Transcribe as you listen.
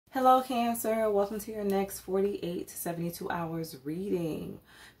Hello Cancer, welcome to your next 48 to 72 hours reading.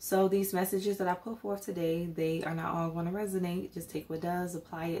 So these messages that I put forth today, they are not all going to resonate. Just take what does,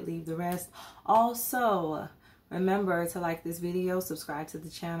 apply it, leave the rest. Also, remember to like this video, subscribe to the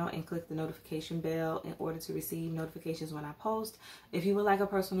channel, and click the notification bell in order to receive notifications when I post. If you would like a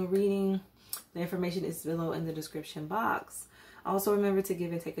personal reading, the information is below in the description box. Also, remember to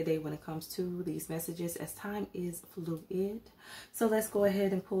give and take a day when it comes to these messages, as time is fluid. So let's go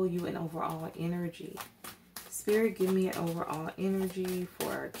ahead and pull you an overall energy. Spirit, give me an overall energy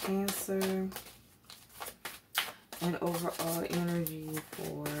for Cancer. An overall energy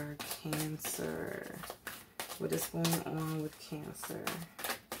for Cancer. What is going on with Cancer?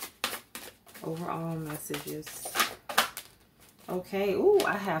 Overall messages. Okay. Ooh,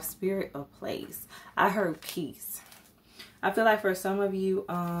 I have Spirit of Place. I heard peace. I feel like for some of you,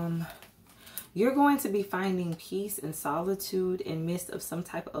 you're going to be finding peace and solitude in midst of some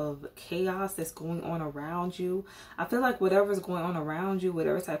type of chaos that's going on around you. I feel like whatever's going on around you,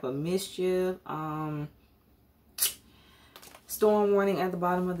 whatever type of mischief, storm warning at the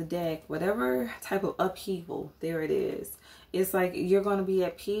bottom of the deck, whatever type of upheaval, there it is. It's like you're going to be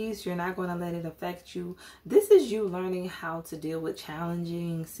at peace. You're not going to let it affect you. This is you learning how to deal with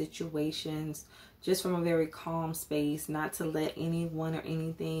challenging situations just from a very calm space, not to let anyone or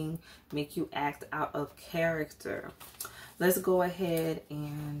anything make you act out of character. Let's go ahead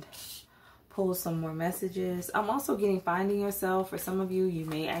and pull some more messages. I'm also getting finding yourself. For some of you, you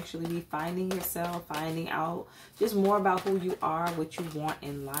may actually be finding yourself, finding out just more about who you are, what you want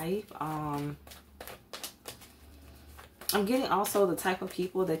in life. I'm getting also the type of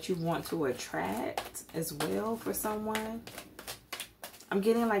people that you want to attract as well for someone. I'm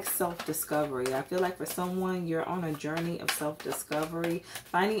getting like self-discovery. I feel like for someone, you're on a journey of self-discovery,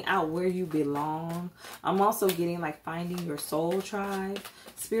 finding out where you belong. I'm also getting like finding your soul tribe.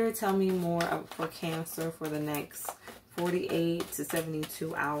 Spirit, tell me more for Cancer for the next 48 to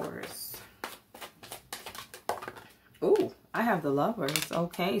 72 hours. Ooh, I have the Lovers.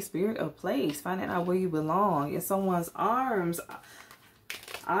 Okay, Spirit of Place. Finding out where you belong in someone's arms.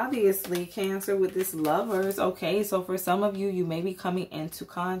 Obviously, Cancer, with this Lovers. Okay, so for some of you, you may be coming into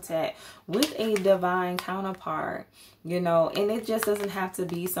contact with a divine counterpart, you know, and it just doesn't have to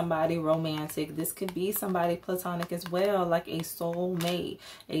be somebody romantic. This could be somebody platonic as well, like a soul mate,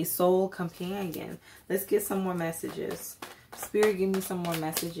 a soul companion. Let's get some more messages. Spirit, give me some more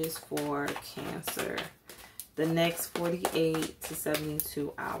messages for Cancer. The next 48 to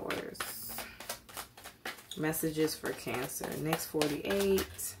 72 hours. Messages for Cancer. Next 48.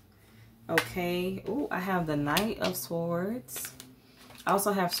 Okay. Ooh, I have the Knight of Swords. I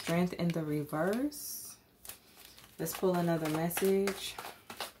also have Strength in the reverse. Let's pull another message.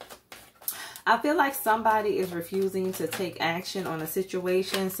 I feel like somebody is refusing to take action on a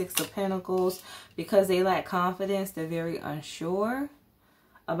situation. Six of Pentacles. Because they lack confidence. They're very unsure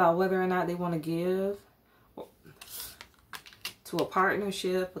about whether or not they want to give to a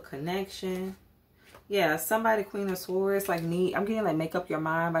partnership, a connection. Yeah, somebody, Queen of Swords, like I'm getting like Make Up Your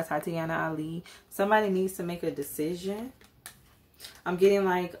Mind by Tatiana Ali. Somebody needs to make a decision. I'm getting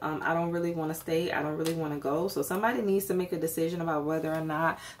like, I don't really want to stay. I don't really want to go. So somebody needs to make a decision about whether or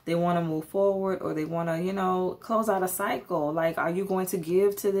not they want to move forward or they want to, you know, close out a cycle. Like, are you going to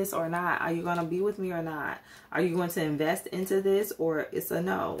give to this or not? Are you going to be with me or not? Are you going to invest into this or it's a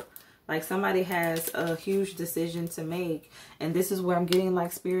no? Like somebody has a huge decision to make. And this is where I'm getting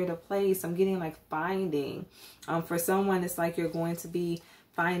like Spirit of Place. I'm getting like finding. For someone, it's like you're going to be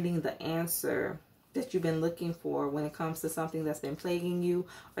finding the answer that you've been looking for when it comes to something that's been plaguing you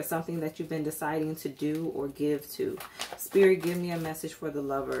or something that you've been deciding to do or give to. Spirit, give me a message for the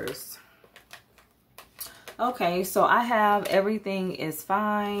Lovers. Okay, so I have Everything is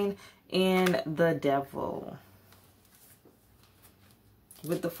Fine and the Devil,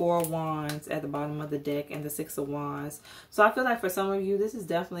 with the Four of Wands at the bottom of the deck and the Six of Wands. So I feel like for some of you, this is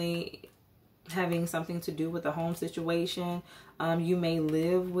definitely having something to do with the home situation. You may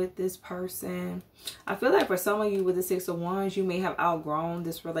live with this person. I feel like for some of you with the Six of Wands, you may have outgrown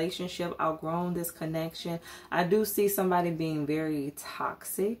this relationship, outgrown this connection. I do see somebody being very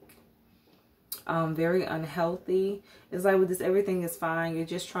toxic, very unhealthy. It's like with this Everything is Fine. You're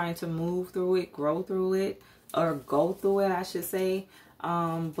just trying to move through it, grow through it, or go through it, I should say.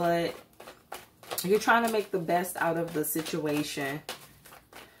 But you're trying to make the best out of the situation.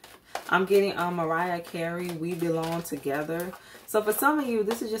 I'm getting Mariah Carey, We Belong Together. So for some of you,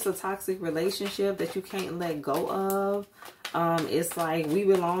 this is just a toxic relationship that you can't let go of. It's like we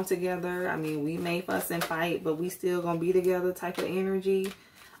belong together. I mean, we may fuss and fight, but we still gonna be together type of energy.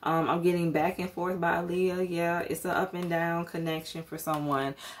 I'm getting back and forth by Aaliyah. Yeah, it's an up and down connection for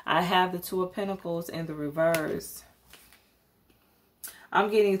someone. I have the Two of Pentacles in the reverse. I'm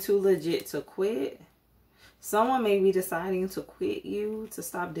getting too legit to quit. Someone may be deciding to quit you, to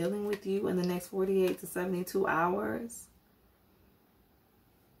stop dealing with you in the next 48 to 72 hours.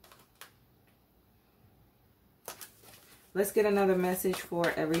 Let's get another message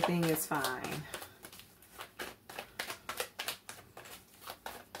for everything is fine.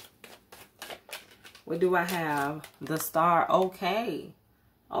 What do I have? The Star. Okay.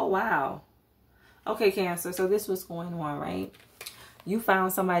 Oh, wow. Okay, Cancer. So this was going on, right? You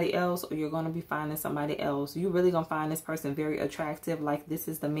found somebody else, or you're going to be finding somebody else. You're really going to find this person very attractive. Like this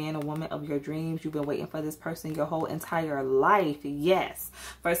is the man or woman of your dreams. You've been waiting for this person your whole entire life. Yes.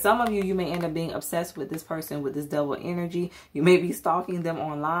 For some of you, you may end up being obsessed with this person with this devil energy. You may be stalking them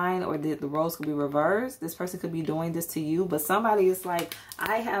online, or the roles could be reversed. This person could be doing this to you. But somebody is like,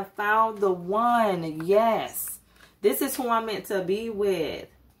 I have found the one. Yes. This is who I'm meant to be with.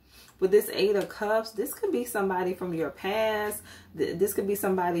 With this Eight of Cups, this could be somebody from your past. This could be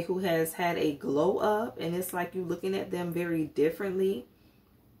somebody who has had a glow up, and it's like you looking at them very differently.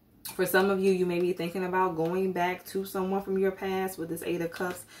 For some of you, you may be thinking about going back to someone from your past with this Eight of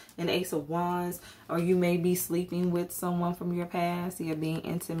Cups and Ace of Wands. Or you may be sleeping with someone from your past. You're being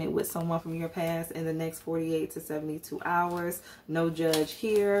intimate with someone from your past in the next 48 to 72 hours. No judge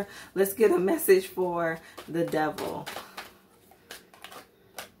here. Let's get a message for the Devil.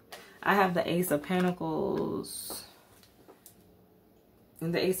 I have the Ace of Pentacles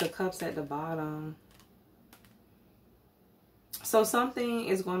and the Ace of Cups at the bottom. So something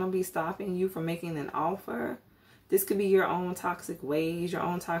is going to be stopping you from making an offer. This could be your own toxic ways, your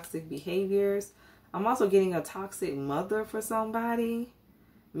own toxic behaviors. I'm also getting a toxic mother for somebody.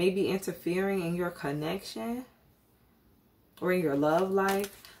 Maybe interfering in your connection or in your love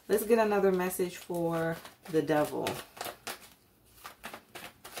life. Let's get another message for the Devil.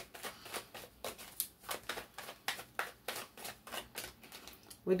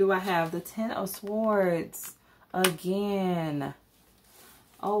 What do I have? The Ten of Swords again.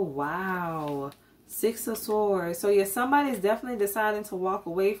 Oh, wow. Six of Swords. So, yeah, somebody's definitely deciding to walk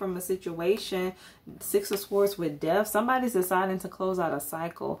away from a situation. Six of Swords with death. Somebody's deciding to close out a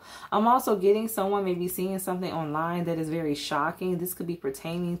cycle. I'm also getting someone maybe seeing something online that is very shocking. This could be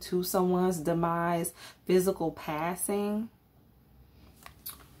pertaining to someone's demise, physical passing.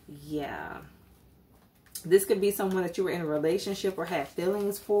 Yeah. This could be someone that you were in a relationship or had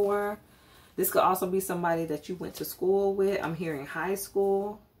feelings for. This could also be somebody that you went to school with. I'm hearing high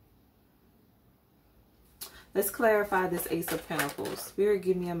school. Let's clarify this Ace of Pentacles. Spirit,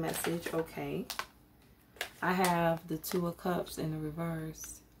 give me a message. Okay. I have the Two of Cups in the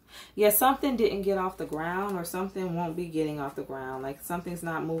reverse. Yeah, something didn't get off the ground, or something won't be getting off the ground. Like something's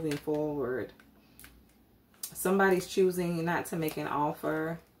not moving forward. Somebody's choosing not to make an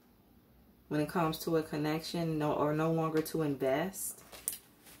offer when it comes to a connection, or no longer to invest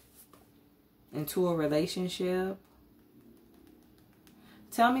into a relationship.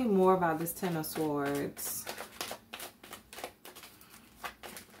 Tell me more about this Ten of Swords.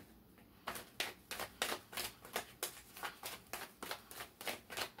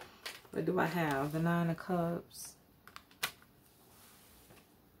 What do I have? The Nine of Cups.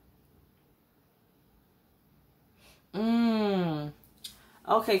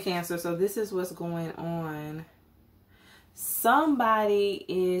 Okay, Cancer, so this is what's going on. Somebody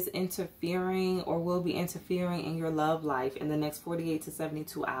is interfering or will be interfering in your love life in the next 48 to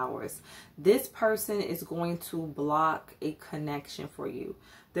 72 hours. This person is going to block a connection for you.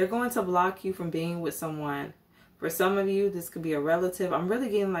 They're going to block you from being with someone. For some of you, this could be a relative. I'm really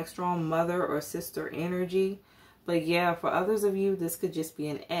getting like strong mother or sister energy. But yeah, for others of you, this could just be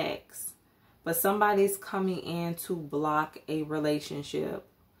an ex. But somebody's coming in to block a relationship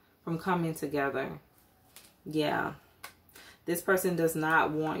from coming together. Yeah. This person does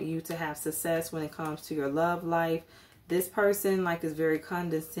not want you to have success when it comes to your love life. This person like is very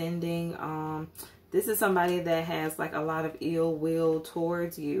condescending. This is somebody that has like a lot of ill will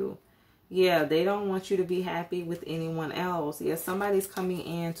towards you. Yeah, they don't want you to be happy with anyone else. Yeah, somebody's coming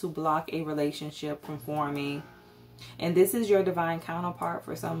in to block a relationship from forming. And this is your divine counterpart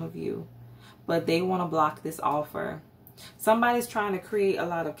for some of you. But they want to block this offer. Somebody's trying to create a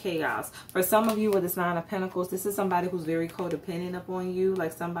lot of chaos. For some of you with this Nine of Pentacles, this is somebody who's very codependent upon you.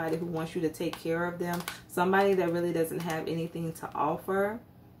 Like somebody who wants you to take care of them. Somebody that really doesn't have anything to offer.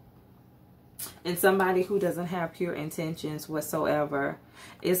 And somebody who doesn't have pure intentions whatsoever.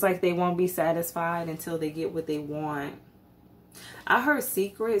 It's like they won't be satisfied until they get what they want. I heard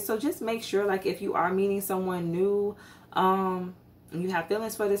secrets. So just make sure, like if you are meeting someone new, You have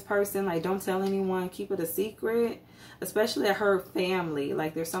feelings for this person. Like, don't tell anyone. Keep it a secret. Especially her family.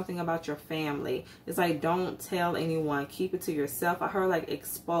 Like, there's something about your family. It's like, don't tell anyone. Keep it to yourself. I heard, like,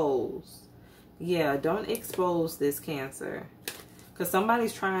 expose. Yeah, don't expose this, Cancer. Because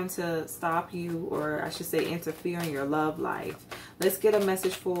somebody's trying to stop you, or I should say interfere in your love life. Let's get a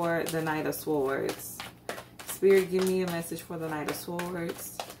message for the Knight of Swords. Spirit, give me a message for the Knight of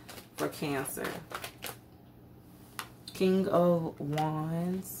Swords for Cancer. King of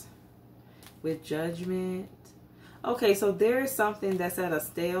Wands with Judgment. Okay, so there's something that's at a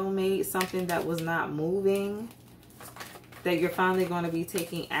stalemate, something that was not moving, that you're finally going to be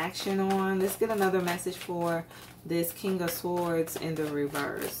taking action on. Let's get another message for this King of Swords in the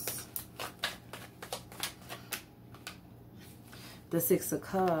reverse. The Six of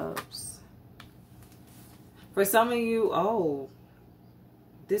Cups. For some of you,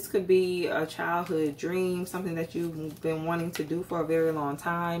 this could be a childhood dream, something that you've been wanting to do for a very long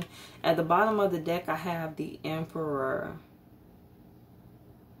time. At the bottom of the deck, I have the Emperor.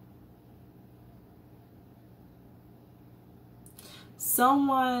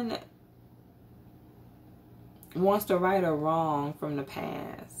 Someone wants to right a wrong from the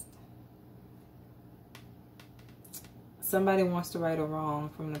past. Somebody wants to right a wrong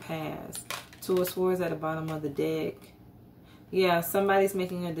from the past. Two of Swords at the bottom of the deck. Yeah, somebody's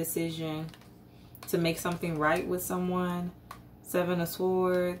making a decision to make something right with someone. Seven of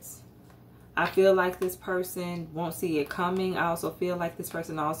Swords. I feel like this person won't see it coming. I also feel like this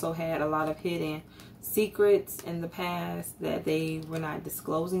person also had a lot of hidden secrets in the past that they were not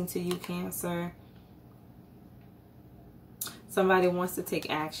disclosing to you, Cancer. Somebody wants to take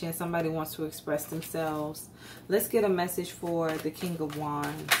action. Somebody wants to express themselves. Let's get a message for the King of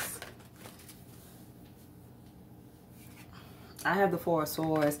Wands. I have the Four of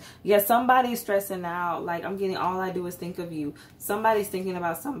Swords. Yeah, somebody's stressing out. Like, I'm getting, all I do is think of you. Somebody's thinking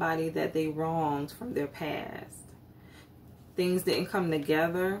about somebody that they wronged from their past. Things didn't come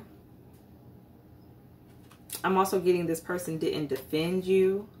together. I'm also getting this person didn't defend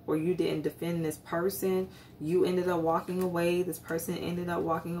you, or you didn't defend this person. You ended up walking away. This person ended up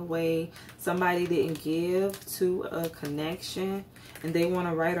walking away. Somebody didn't give to a connection, and they want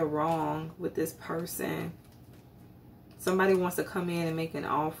to right a wrong with this person. Somebody wants to come in and make an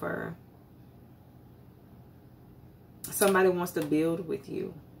offer. Somebody wants to build with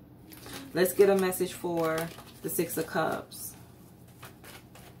you. Let's get a message for the Six of Cups.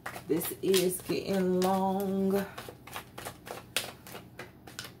 This is getting long.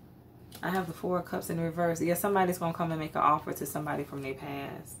 I have the Four of Cups in reverse. Yeah, somebody's going to come and make an offer to somebody from their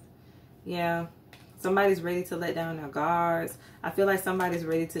past. Yeah. Somebody's ready to let down their guards. I feel like somebody's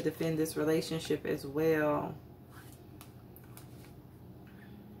ready to defend this relationship as well.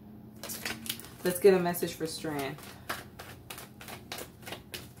 Let's get a message for strength.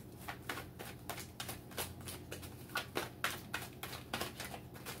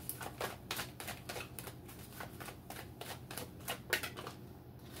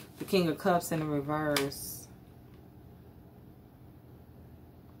 The King of Cups in the reverse.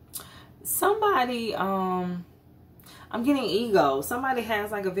 Somebody, I'm getting ego. Somebody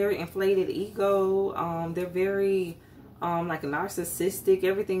has like a very inflated ego. They're very like narcissistic.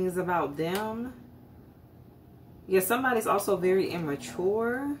 Everything is about them. Yeah, somebody's also very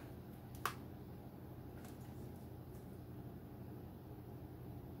immature.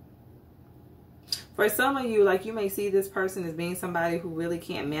 For some of you, like, you may see this person as being somebody who really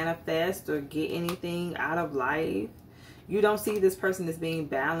can't manifest or get anything out of life. You don't see this person as being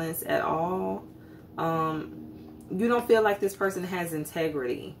balanced at all. You don't feel like this person has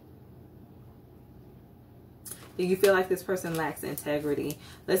integrity. You feel like this person lacks integrity.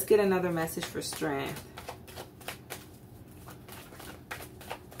 Let's get another message for strength.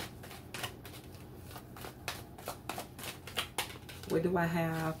 What do I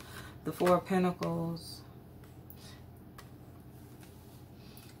have? The Four of Pentacles.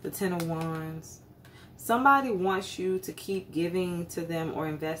 The Ten of Wands. Somebody wants you to keep giving to them or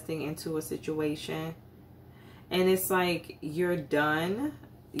investing into a situation. And it's like you're done.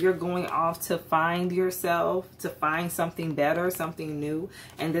 You're going off to find yourself, to find something better, something new.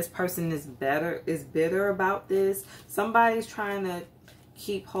 And this person is bitter about this. Somebody's trying to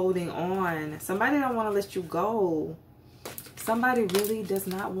keep holding on. Somebody don't want to let you go. Somebody really does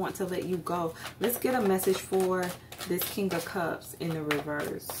not want to let you go. Let's get a message for this King of Cups in the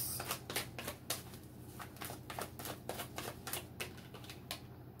reverse.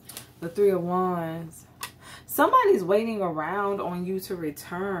 The Three of Wands. Somebody's waiting around on you to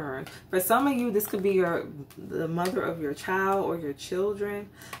return. For some of you, this could be the mother of your child or your children.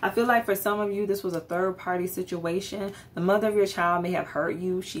 I feel like for some of you, this was a third party situation. The mother of your child may have hurt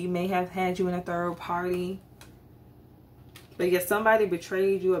you. She may have had you in a third party. But yet somebody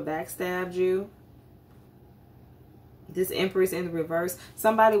betrayed you or backstabbed you. This Empress in the reverse.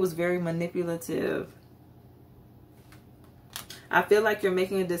 Somebody was very manipulative. I feel like you're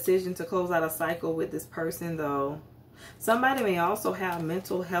making a decision to close out a cycle with this person, though. Somebody may also have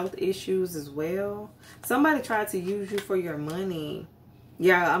mental health issues as well. Somebody tried to use you for your money.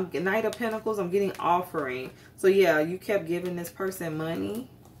 Yeah, I'm Knight of Pentacles. I'm getting offering. So, yeah, you kept giving this person money.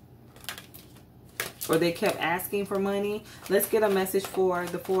 Or they kept asking for money. Let's get a message for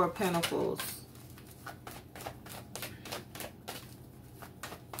the Four of Pentacles.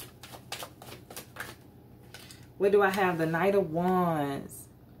 What do I have? The Knight of Wands.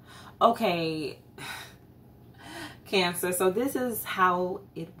 Okay. Cancer. So this is how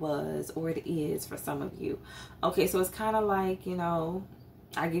it was or it is for some of you. Okay, so it's kind of like, you know,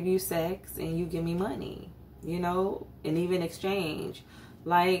 I give you sex and you give me money, you know, and even exchange.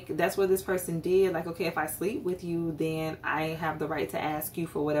 Like, that's what this person did. Like, okay, if I sleep with you, then I have the right to ask you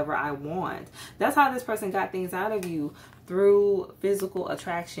for whatever I want. That's how this person got things out of you, through physical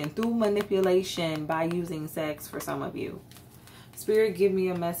attraction, through manipulation, by using sex for some of you. Spirit, give me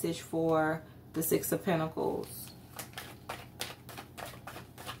a message for the Six of Pentacles.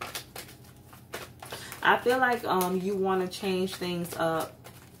 I feel like you want to change things up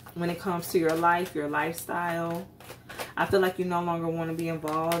when it comes to your life, your lifestyle. I feel like you no longer want to be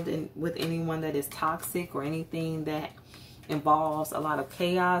involved with anyone that is toxic or anything that involves a lot of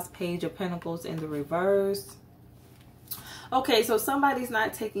chaos. Page of Pentacles in the reverse. Okay, so somebody's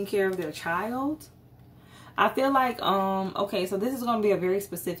not taking care of their child. I feel like, okay, so this is going to be a very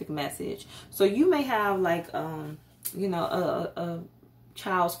specific message. So you may have like, you know, a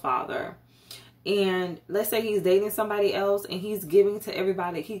child's father. And let's say he's dating somebody else and he's giving to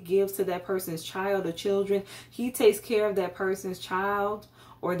everybody. He gives to that person's child or children. He takes care of that person's child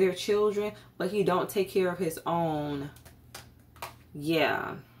or their children, but he don't take care of his own.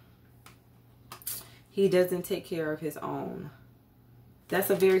 Yeah. He doesn't take care of his own. That's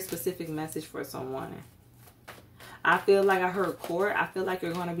a very specific message for someone. I feel like I heard court. I feel like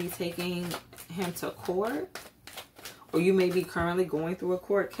you're going to be taking him to court. Or you may be currently going through a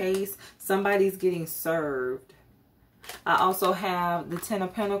court case. Somebody's getting served. I also have the Ten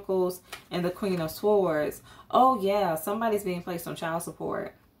of Pentacles and the Queen of Swords. Oh, yeah. Somebody's being placed on child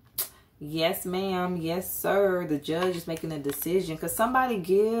support. Yes, ma'am. Yes, sir. The judge is making a decision. Because somebody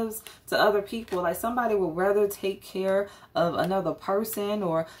gives to other people. Like somebody would rather take care of another person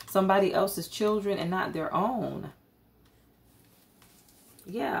or somebody else's children and not their own.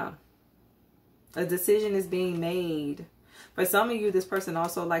 Yeah. A decision is being made. For some of you, this person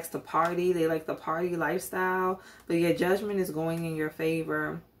also likes to party. They like the party lifestyle. But your judgment is going in your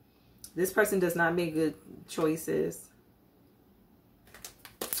favor. This person does not make good choices.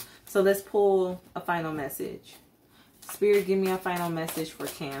 So let's pull a final message. Spirit, give me a final message for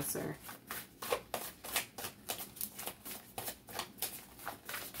Cancer.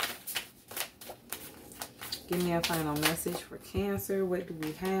 Give me a final message for Cancer. What do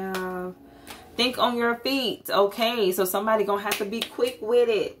we have? Think on your feet. Okay, so somebody gonna have to be quick with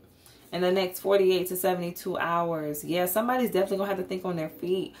it in the next 48 to 72 hours. Yeah, somebody's definitely gonna have to think on their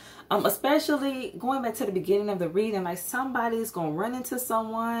feet. Especially going back to the beginning of the reading, like somebody's gonna run into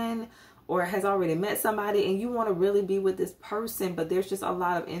someone or has already met somebody and you want to really be with this person, but there's just a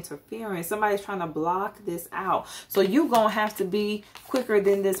lot of interference. Somebody's trying to block this out. So you're gonna have to be quicker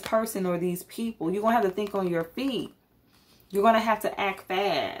than this person or these people. You're gonna have to think on your feet. You're gonna have to act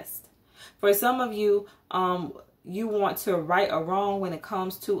fast. For some of you, you want to right or wrong when it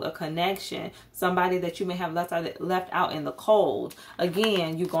comes to a connection. Somebody that you may have left out in the cold.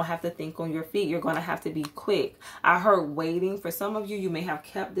 Again, you're going to have to think on your feet. You're going to have to be quick. I heard waiting. For some of you, you may have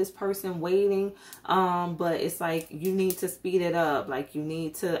kept this person waiting. But it's like you need to speed it up. Like you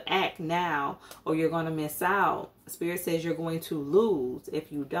need to act now or you're going to miss out. Spirit says you're going to lose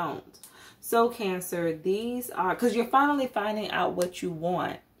if you don't. So Cancer, these are, because you're finally finding out what you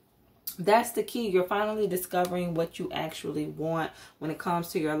want. That's the key. You're finally discovering what you actually want when it comes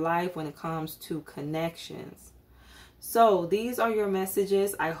to your life, when it comes to connections. So these are your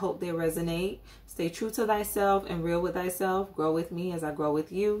messages. I hope they resonate. Stay true to thyself and real with thyself. Grow with me as I grow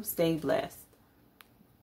with you. Stay blessed.